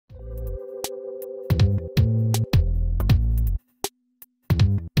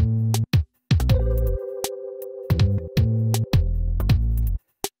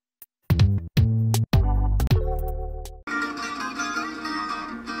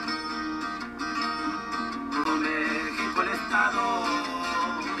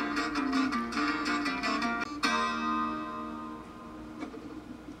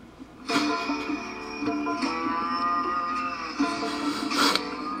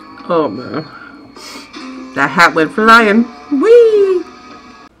Oh man. That hat went flying. Whee!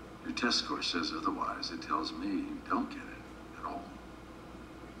 Your test score says otherwise. It tells me you don't get it at all.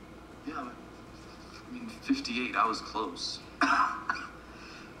 Yeah, but, I mean, 58, I was close. I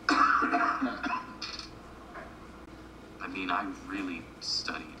mean, I really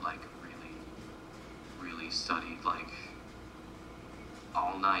studied, like, really studied, like,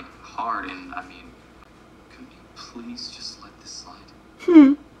 all night hard, and, I mean, could you please just let this slide?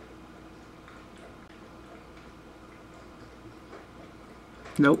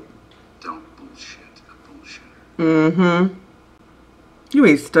 Nope. Don't bullshit a bullshitter. Mm-hmm. You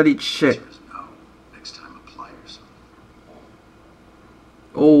ain't studied shit. Answer is no. Next time, apply yourself.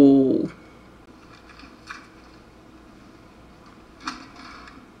 Oh.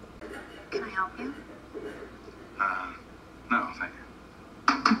 Can I help you? No, thank you.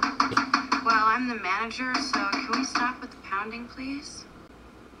 Well, I'm the manager, so can we stop with the pounding, please?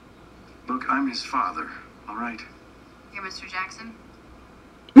 Look, I'm his father, all right? You're Mr. Jackson?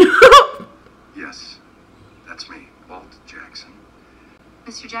 Yes, that's me, Walt Jackson.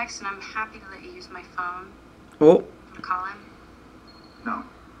 Mr. Jackson, I'm happy to let you use my phone. Oh. Want to call him? No.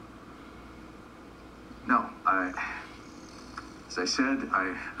 No, as I said,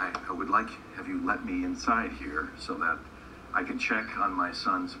 I would like have you let me inside here so that I can check on my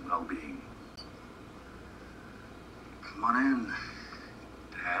son's well-being. Come on in,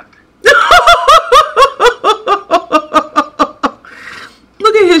 Dad.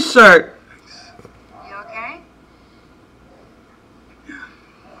 Look at his shirt. You okay? Yeah.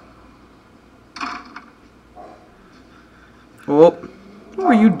 Oh. What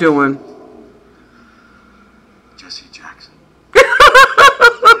are you doing? Jesse Jackson. You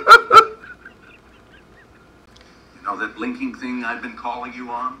know that linking thing I've been calling you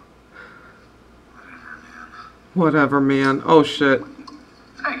on? Whatever, man. Oh, shit.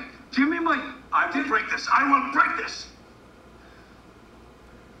 Hey, give me my... I will break this. I will break this.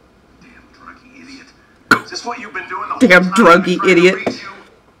 Damn druggy idiot. Is this what you've been doing the whole Damn time? druggy I've been trying to idiot. reach you?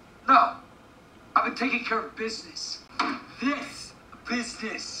 No, I've been taking care of business. This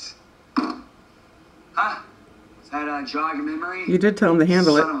business. Huh? Is that a jog your memory? You did tell him to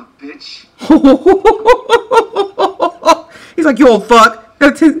handle it. Son of a bitch. He's like, you old fuck.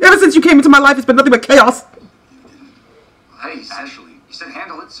 Ever since you came into my life, it's been nothing but chaos. Hey, you said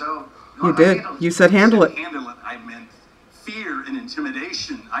handle it, so... You did. You said handle it. Handle it. I meant fear and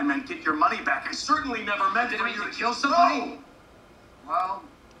intimidation. I meant get your money back. I certainly never meant for you to kill somebody. No. Well,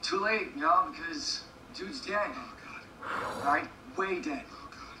 too late, you know, because dude's dead. Oh, God. All right? Way dead.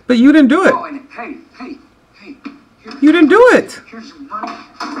 But you didn't do it. Oh, and hey. You didn't do it. Here's your money.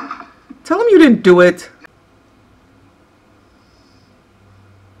 Tell him you didn't do it.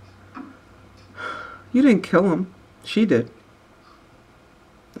 You didn't kill him. She did.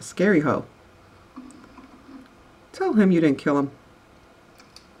 The scary hoe. Tell him you didn't kill him.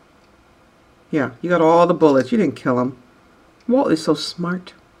 Yeah, you got all the bullets. You didn't kill him. Walt is so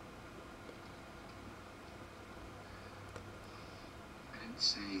smart. I didn't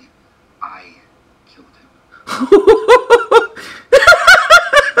say I killed him.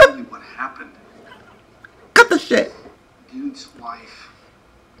 Tell me what happened. Cut the shit. Dude's wife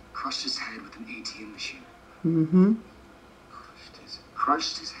crushed his head with an ATM machine. Mm-hmm.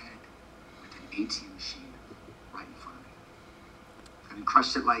 Crushed his head with an ATM machine right in front of me. I mean,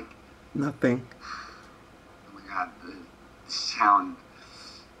 crushed it like, Nothing. oh my God, the sound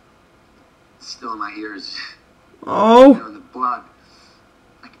is still in my ears. Oh. You know, the blood,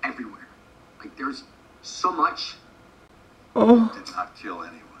 like everywhere. Like there's so much. Oh. Did not kill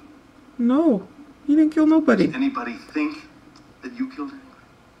anyone. No. You didn't kill nobody. Did anybody think that you killed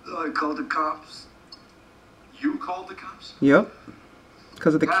anyone? I called the cops. You called the cops? Yep.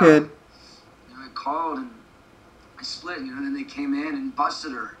 Because of the Yeah. kid. You know, I called and I split, you know, and then they came in and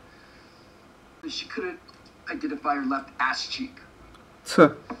busted her. She couldn't identify her left ass cheek.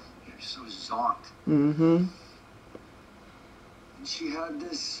 Tuh. She was so zonked. Mm-hmm. And she had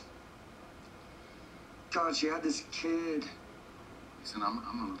this... God, she had this kid. Listen, I'm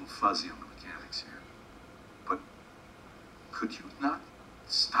a little fuzzy on the mechanics here. But could you not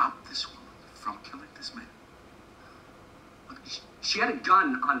stop this woman from killing this man? Look, she had a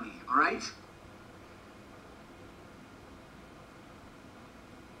gun on me, all right?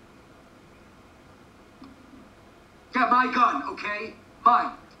 Yeah, my gun, okay?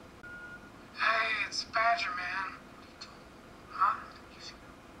 Mine. Hey, it's Badger, man. Huh?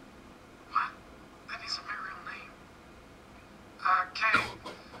 What? That isn't my real name. Okay.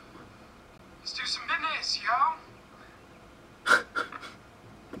 Let's do some business, yo.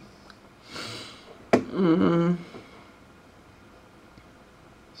 Mm-hmm.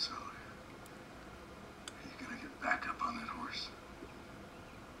 So,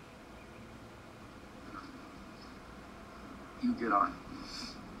 You get on.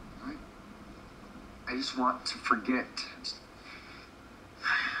 All right? I just want to forget.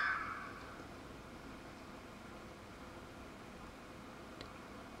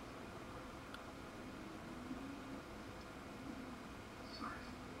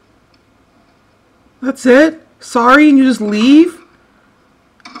 That's it? Sorry, and you just leave?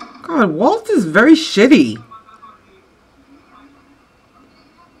 God, Walt is very shitty. I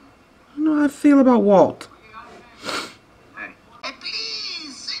don't know how I feel about Walt. Hey. Hey,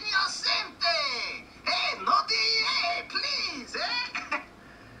 please, Senor Sente. Hey, no hey, please,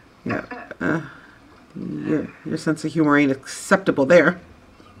 eh? Yeah, your sense of humor ain't acceptable there.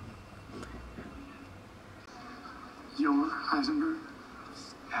 You're Heisenberg?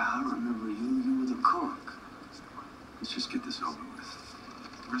 Yeah, I remember you. You were the cook. Let's just get this over with.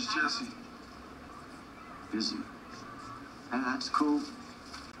 Where's Jesse? Busy. Yeah, that's cool.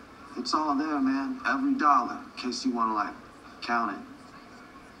 It's all there, man. Every dollar, in case you want to, like, count it.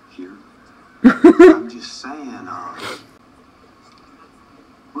 Here. I'm just saying,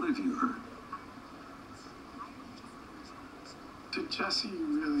 What have you heard? Did Jesse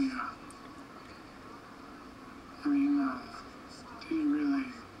really, did he really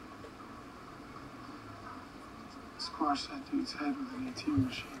squash that dude's head with an ATM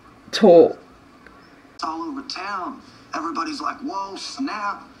machine? Toll. it's all over town. Everybody's like, whoa,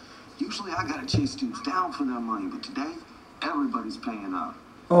 snap. Usually I gotta chase dudes down for their money, but today, everybody's paying up.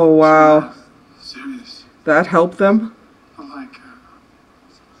 Oh, wow. Serious. That helped them? But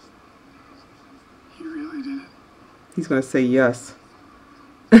he really did it. He's gonna say yes.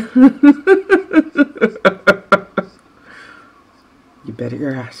 You bet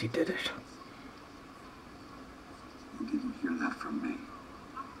your ass he did it. You didn't hear that from me.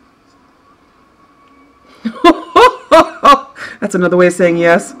 That's another way of saying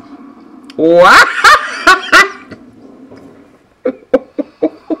yes. What?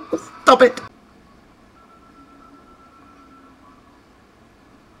 Stop it.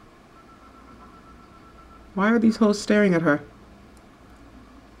 Why are these hoes staring at her?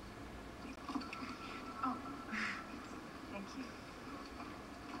 Oh, thank you.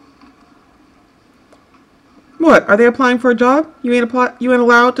 What? Are they applying for a job? You ain't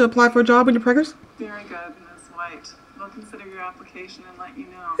allowed to apply for a job when you're preggers? Very good, Miss White. We'll consider your application and let you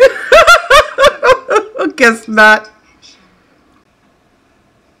know. Guess not.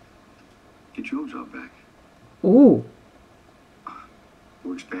 Get your old job back. Ooh.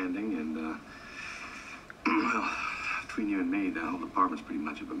 We're expanding and, well, between you and me, the whole department's pretty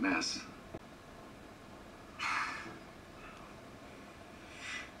much of a mess.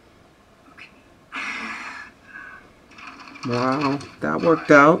 Wow, that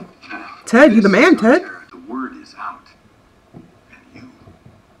worked out. Ted, you the man, Ted. The word is out. And you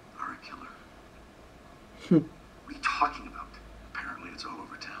are a killer. What are you talking about? Apparently it's all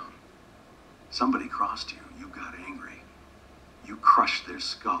over town. Somebody crossed you. You got angry. You crushed their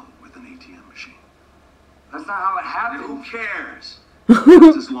skull with an ATM machine. That's not how it And happened. who cares?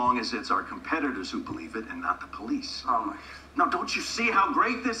 Just as long as it's our competitors who believe it and not the police. Oh my. Now, don't you see how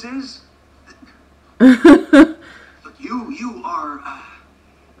great this is? Look, you are,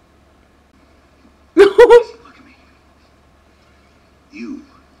 look at me. You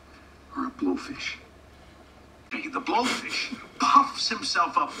are a blowfish. Okay, the blowfish puffs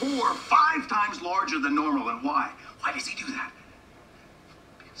himself up 4 or 5 times larger than normal. And why? Why does he do that?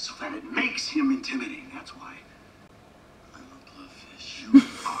 So that it makes him intimidating. That's why. I'm a blowfish. You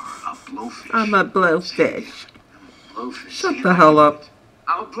are a blowfish. I'm a blowfish. Blowfish. Shut the hell up.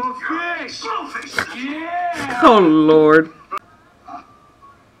 I'm a blowfish. Blowfish. Yeah. Oh, Lord.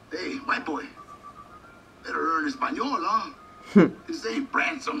 Hey, white boy. Better learn Espanol, huh? This ain't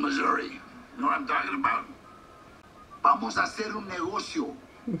Branson, Missouri. You know what I'm talking about? Vamos a hacer un negocio.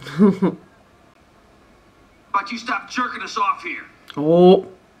 But you stop jerking us off here. Oh.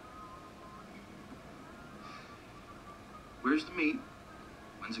 Where's the meet?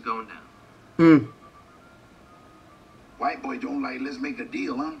 When's it going down? White boy don't like, let's make a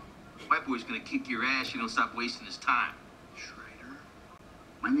deal, huh? White boy's gonna kick your ass. You don't stop wasting his time. Schrader.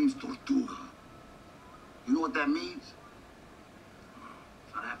 My name's Tortuga. You know what that means?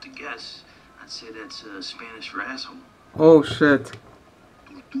 If I'd have to guess, I'd say that's Spanish for asshole. Oh, shit.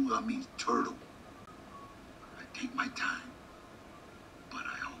 Tortuga means turtle. I take my time, but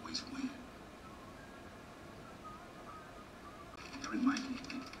I always win. Drink my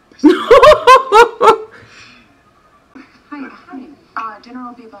Hi. Dinner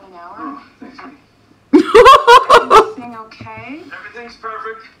will be about an hour. Oh, thanks. Everything okay? Everything's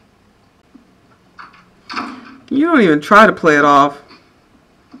perfect. You don't even try to play it off.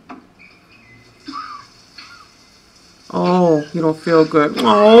 Oh, you don't feel good.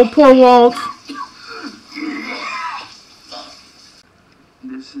 Oh, poor Walt.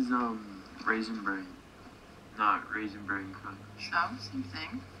 This is, Raisin Bran. Not Raisin Bran Crunch. So, same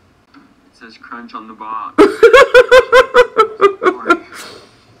thing. It says crunch on the box.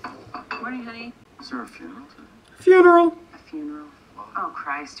 Morning, honey. Is there a funeral today? Funeral. A funeral? Oh,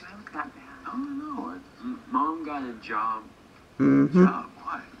 Christ, do I look that bad? I don't know. Mom got a job. Mm-hmm. Job?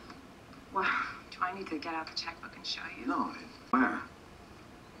 What? Well, do I need to get out the checkbook and show you? No. Where?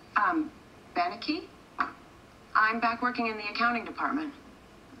 Banachie? I'm back working in the accounting department.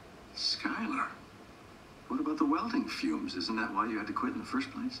 Skylar, what about the welding fumes? Isn't that why you had to quit in the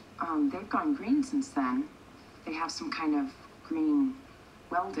first place? They've gone green since then. They have some kind of green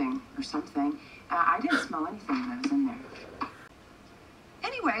welding or something. I didn't smell anything when I was in there.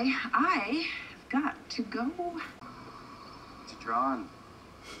 Anyway, I have got to go. It's drawn.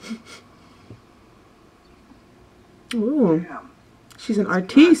 Ooh, Damn. she's an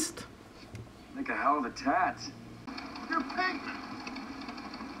artiste. Make a hell of a tat. You're pink.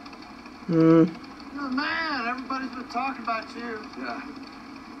 Hmm. You're the man. Everybody's been talking about you. Yeah.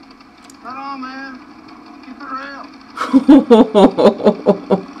 Right on, man. Keep it real.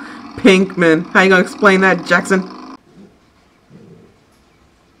 Pinkman. How you gonna explain that, Jackson?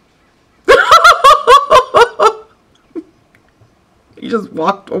 He just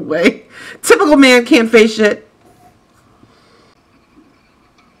walked away. Typical man, can't face shit.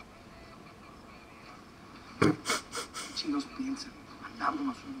 Chinos piensan,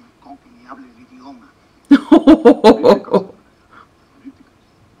 mandándonos un compa y hable el idioma.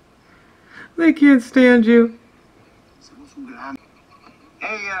 They can't stand you. Somos un gran.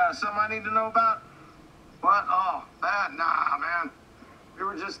 Hey, something I need to know about? What? Oh, that? Nah, man. We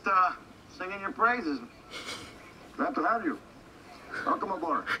were just, singing your praises. Glad to have you. Welcome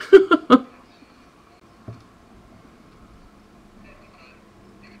aboard.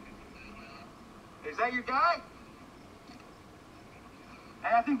 Is that your guy?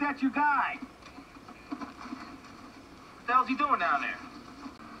 Hey, I think that's your guy. What the hell's he doing down there?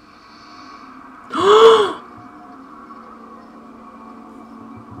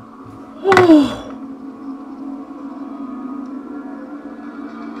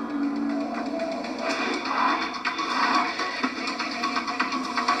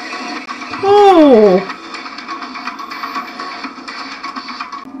 Oh.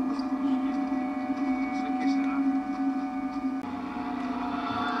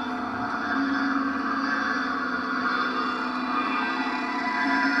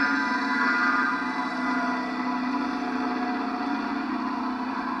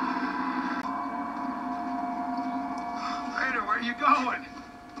 Raider, where you going?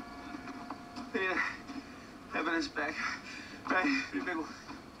 Yeah, having us back. Right, you big one.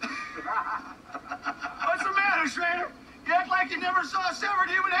 What's the matter, Schrader? You act like you never saw a severed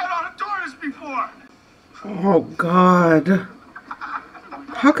human head on a tortoise before. Oh, God.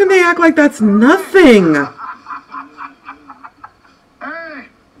 How can they act like that's nothing? Hey,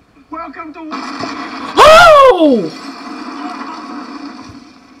 welcome to... Oh!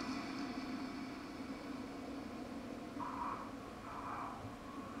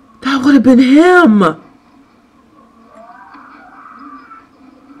 That would have been him.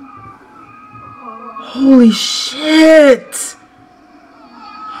 Holy shit.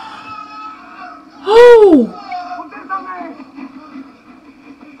 Oh!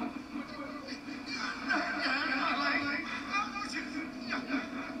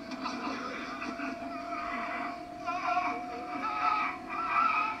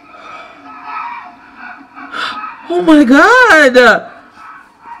 Oh my God!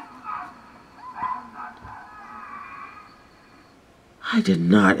 I did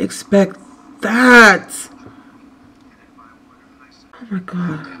not expect that. Oh my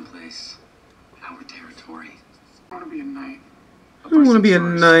God. Place, our territory. I want to be a knight. I don't want to be a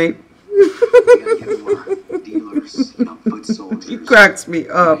knight. We gotta get more dealers, foot soldiers. He cracks me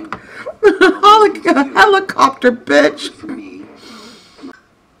up. Helicopter bitch. For me.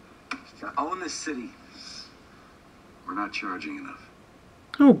 I own this city. We're not charging enough.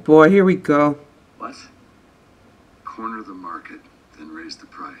 Oh boy, here we go. What? Corner the market, then raise the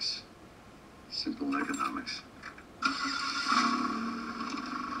price. Simple economics.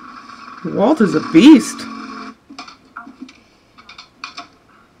 Walt is a beast.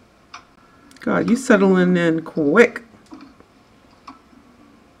 God, you settling in quick.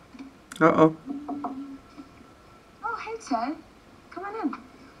 Uh-oh. Oh, hey, Ted. Come on in.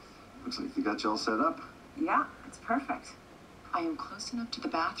 Looks like you got you all set up. Yeah, it's perfect. I am close enough to the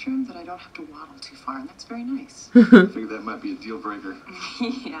bathroom that I don't have to waddle too far, and that's very nice. I figured that might be a deal breaker.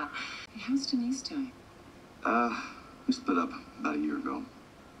 Yeah. How's Denise doing? We split up about a year ago.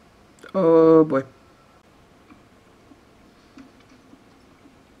 Oh boy.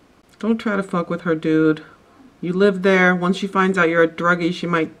 Don't try to fuck with her, dude. You live there. Once she finds out you're a druggie, she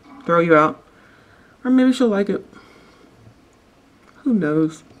might throw you out. Or maybe she'll like it. Who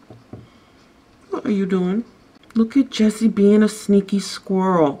knows? What are you doing? Look at Jesse being a sneaky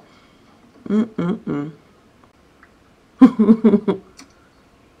squirrel. Mm-mm-mm.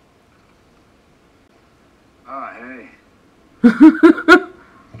 Oh, hey.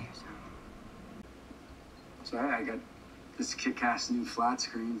 Sorry, I got this kick-ass new flat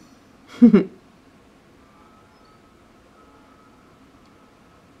screen. Wanna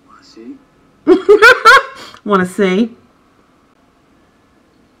see? Wanna see?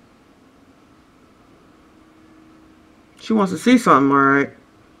 She wants to see something, alright.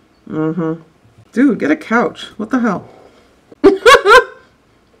 Mm-hmm. Dude, get a couch. What the hell? It's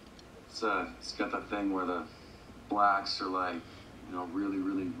got that thing where the blacks are like, you know, really,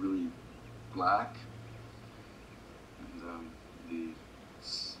 really, really black. And the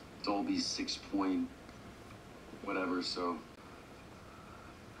Dolby 6 point whatever, so.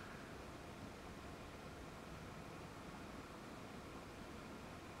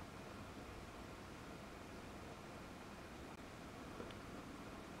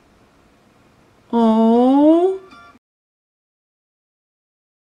 Oh.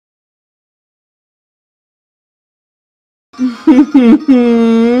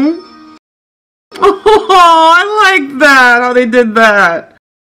 Oh, I like that, how they did that.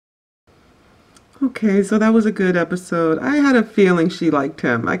 Okay, so that was a good episode. I had a feeling she liked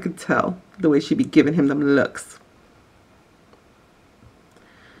him. I could tell the way she be giving him them looks.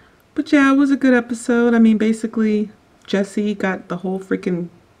 But yeah, it was a good episode. I mean, basically, Jesse got the whole freaking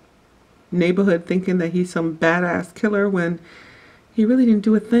neighborhood thinking that he's some badass killer when he really didn't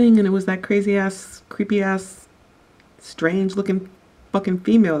do a thing, and it was that crazy ass, creepy ass, strange looking fucking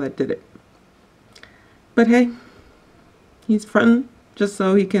female that did it. But hey, he's fronting just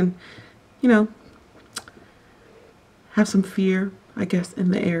so he can, you know, have some fear, I guess,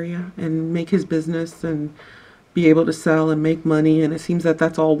 in the area and make his business and be able to sell and make money. And it seems that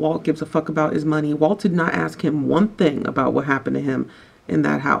that's all Walt gives a fuck about is money. Walt did not ask him one thing about what happened to him in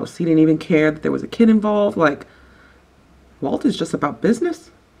that house. He didn't even care that there was a kid involved. Like, Walt is just about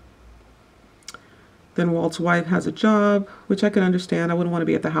business. Then Walt's wife has a job, which I can understand. I wouldn't want to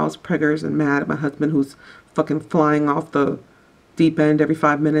be at the house preggers and mad at my husband who's fucking flying off the deep end every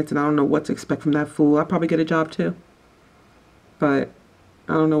 5 minutes, and I don't know what to expect from that fool. I'd probably get a job too. But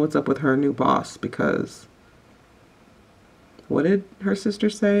I don't know what's up with her new boss, because what did her sister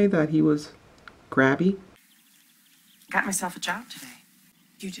say? That he was grabby? Got myself a job today.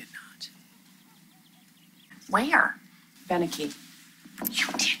 You did not. Where? Beneke. You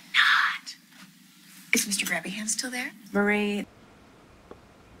did not. Is Mr. Grabbyhand still there? Marie.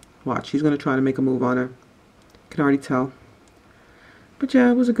 Watch, he's going to try to make a move on her. Can already tell. But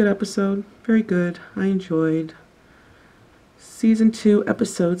yeah, it was a good episode. Very good. I enjoyed. Season 2,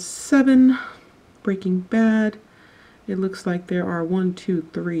 Episode 7, Breaking Bad. It looks like there are 1, 2,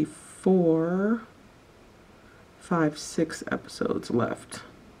 3, 4, 5, 6 episodes left.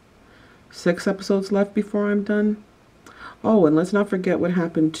 6 episodes left before I'm done. Oh, and let's not forget what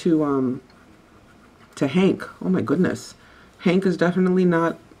happened to Hank. Oh my goodness. Hank is definitely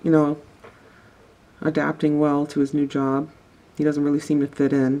not, you know, adapting well to his new job. He doesn't really seem to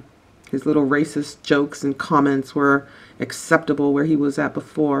fit in. His little racist jokes and comments were acceptable where he was at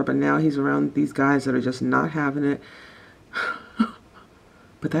before, but now he's around these guys that are just not having it.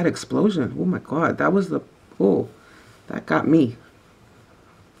 But that explosion, oh my God, that was the, oh, that got me.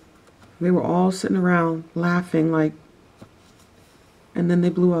 They were all sitting around laughing like, and then they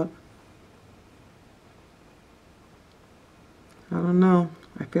blew up. I don't know.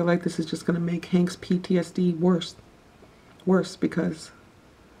 I feel like this is just going to make Hank's PTSD worse. Worse because,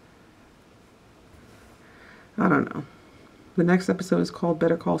 I don't know. The next episode is called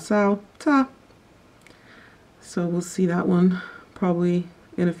Better Call Sal. Ta. So we'll see that one probably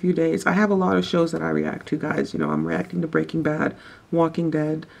in a few days. I have a lot of shows that I react to, guys. You know, I'm reacting to Breaking Bad, Walking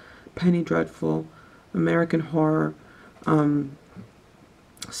Dead, Penny Dreadful, American Horror.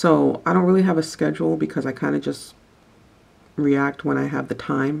 So I don't really have a schedule because I kind of just react when I have the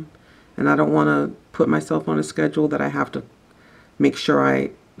time. And I don't want to put myself on a schedule that I have to make sure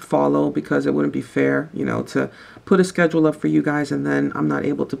I follow, because it wouldn't be fair, you know, to put a schedule up for you guys and then I'm not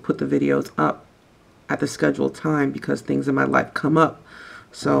able to put the videos up at the scheduled time because things in my life come up.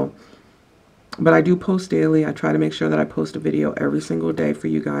 So, but I do post daily. I try to make sure that I post a video every single day for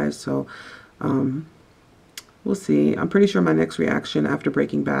you guys. So, we'll see. I'm pretty sure my next reaction after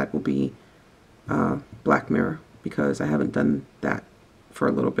Breaking Bad will be Black Mirror. because I haven't done that for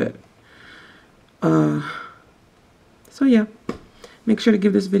a little bit. So yeah, make sure to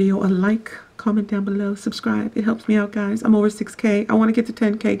give this video a like, comment down below, subscribe. It helps me out, guys. I'm over 6K. I want to get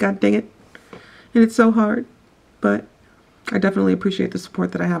to 10K, god dang it. And it's so hard, but I definitely appreciate the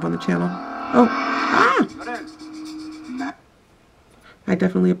support that I have on the channel. Oh, I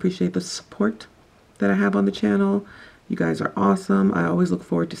definitely appreciate the support that I have on the channel. You guys are awesome. I always look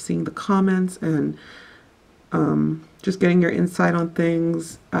forward to seeing the comments and just getting your insight on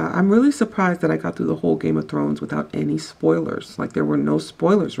things. I'm really surprised that I got through the whole Game of Thrones without any spoilers. Like, there were no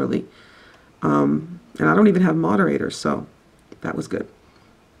spoilers, really. And I don't even have moderators, so that was good.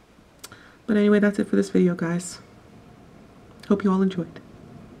 But anyway, that's it for this video, guys. Hope you all enjoyed.